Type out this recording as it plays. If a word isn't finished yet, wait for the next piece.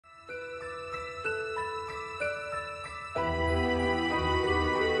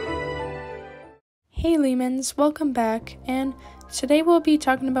Hey Leamans, welcome back, and today we'll be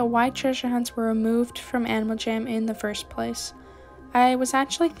talking about why treasure hunts were removed from Animal Jam in the first place. I was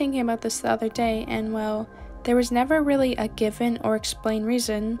actually thinking about this the other day, and well, there was never really a given or explained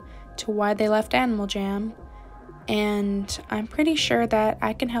reason to why they left Animal Jam, and I'm pretty sure that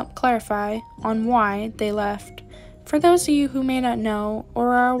I can help clarify on why they left. For those of you who may not know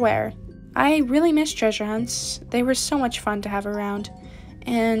or are aware, I really miss treasure hunts. They were so much fun to have around.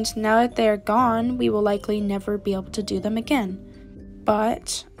 And now that they're gone, we will likely never be able to do them again.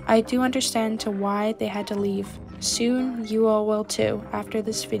 But I do understand to why they had to leave. Soon, you all will too, after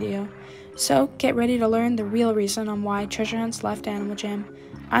this video. So, get ready to learn the real reason on why treasure hunts left Animal Jam.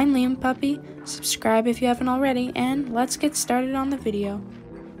 I'm Leamonpuppy, subscribe if you haven't already, and let's get started on the video.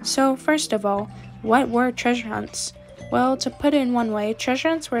 So, first of all, what were treasure hunts? Well, to put it in one way, treasure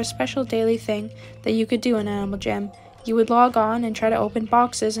hunts were a special daily thing that you could do in Animal Jam. You would log on and try to open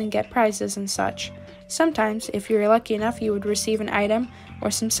boxes and get prizes and such. Sometimes, if you were lucky enough, you would receive an item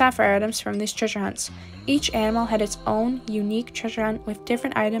or some sapphire items from these treasure hunts. Each animal had its own unique treasure hunt with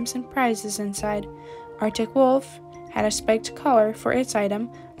different items and prizes inside. Arctic wolf had a spiked collar for its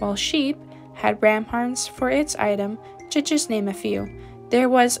item, while sheep had ram horns for its item, to just name a few. There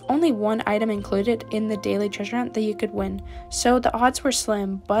was only one item included in the daily treasure hunt that you could win, so the odds were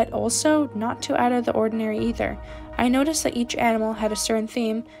slim, but also not too out of the ordinary either. I noticed that each animal had a certain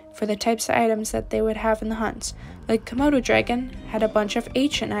theme for the types of items that they would have in the hunts. Like Komodo dragon had a bunch of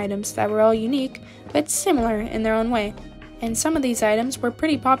ancient items that were all unique, but similar in their own way. And some of these items were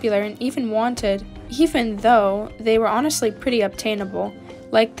pretty popular and even wanted, even though they were honestly pretty obtainable,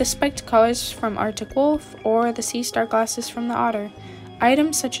 like the spiked collars from Arctic wolf or the sea star glasses from the otter.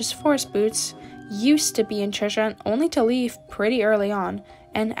 Items such as forest boots used to be in treasure hunt only to leave pretty early on,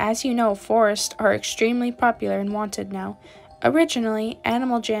 and as you know, forests are extremely popular and wanted now. Originally,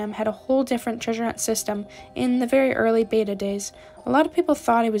 Animal Jam had a whole different treasure hunt system in the very early beta days. A lot of people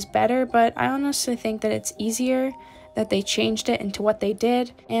thought it was better, but I honestly think that it's easier that they changed it into what they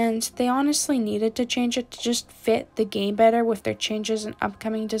did, and they honestly needed to change it to just fit the game better with their changes and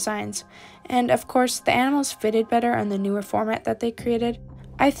upcoming designs. And of course, the animals fitted better on the newer format that they created.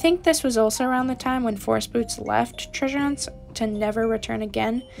 I think this was also around the time when Forest Boots left treasure hunts to never return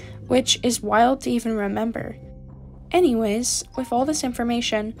again, which is wild to even remember. Anyways, with all this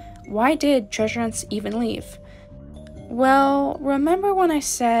information, why did treasure hunts even leave? Well, remember when I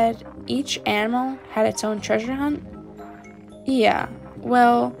said each animal had its own treasure hunt? Yeah,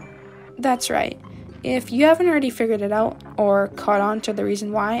 well, that's right. If you haven't already figured it out or caught on to the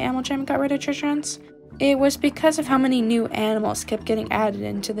reason why Animal Jam got rid of treasure hunts, it was because of how many new animals kept getting added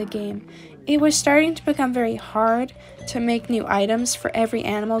into the game. It was starting to become very hard to make new items for every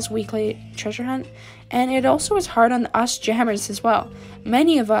animal's weekly treasure hunt, and it also was hard on us jammers as well.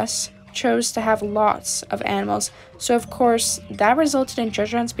 Many of us chose to have lots of animals, so of course that resulted in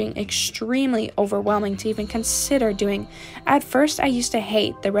treasure hunts being extremely overwhelming to even consider doing. At first I used to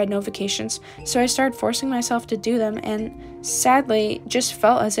hate the red notifications, so I started forcing myself to do them, and sadly just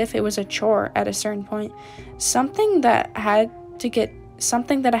felt as if it was a chore at a certain point. Something that I had to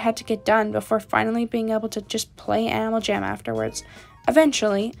get done before finally being able to just play Animal Jam afterwards.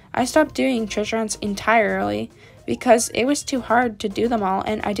 Eventually, I stopped doing treasure hunts entirely because it was too hard to do them all,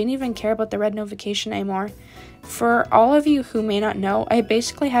 and I didn't even care about the red notification anymore. For all of you who may not know, I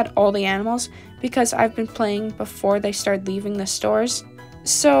basically had all the animals because I've been playing before they started leaving the stores,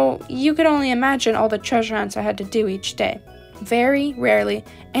 so you could only imagine all the treasure hunts I had to do each day. Very rarely,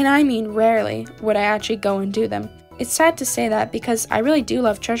 and I mean rarely, would I actually go and do them. It's sad to say that because I really do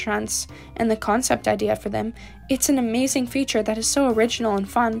love treasure hunts and the concept idea for them. It's an amazing feature that is so original and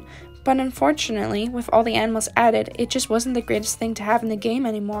fun, but unfortunately, with all the animals added, it just wasn't the greatest thing to have in the game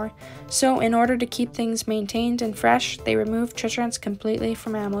anymore. So in order to keep things maintained and fresh, they removed treasure hunts completely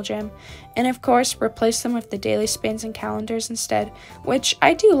from Animal Jam, and of course replaced them with the daily spins and calendars instead, which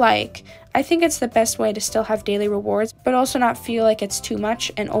I do like. I think it's the best way to still have daily rewards, but also not feel like it's too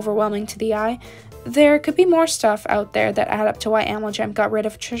much and overwhelming to the eye. There could be more stuff out there that add up to why Animal Jam got rid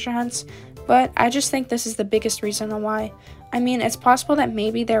of treasure hunts, but I just think this is the biggest reason on why. I mean, it's possible that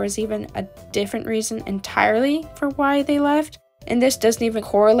maybe there was even a different reason entirely for why they left, and this doesn't even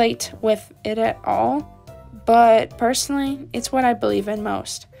correlate with it at all, but personally, it's what I believe in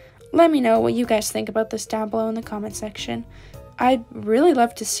most. Let me know what you guys think about this down below in the comment section. I'd really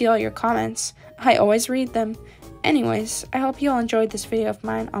love to see all your comments. I always read them. Anyways, I hope you all enjoyed this video of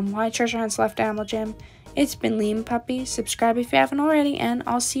mine on why treasure hunts left Animal Jam. It's been Leamonpuppy, subscribe if you haven't already, and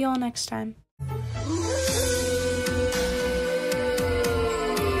I'll see you all next time.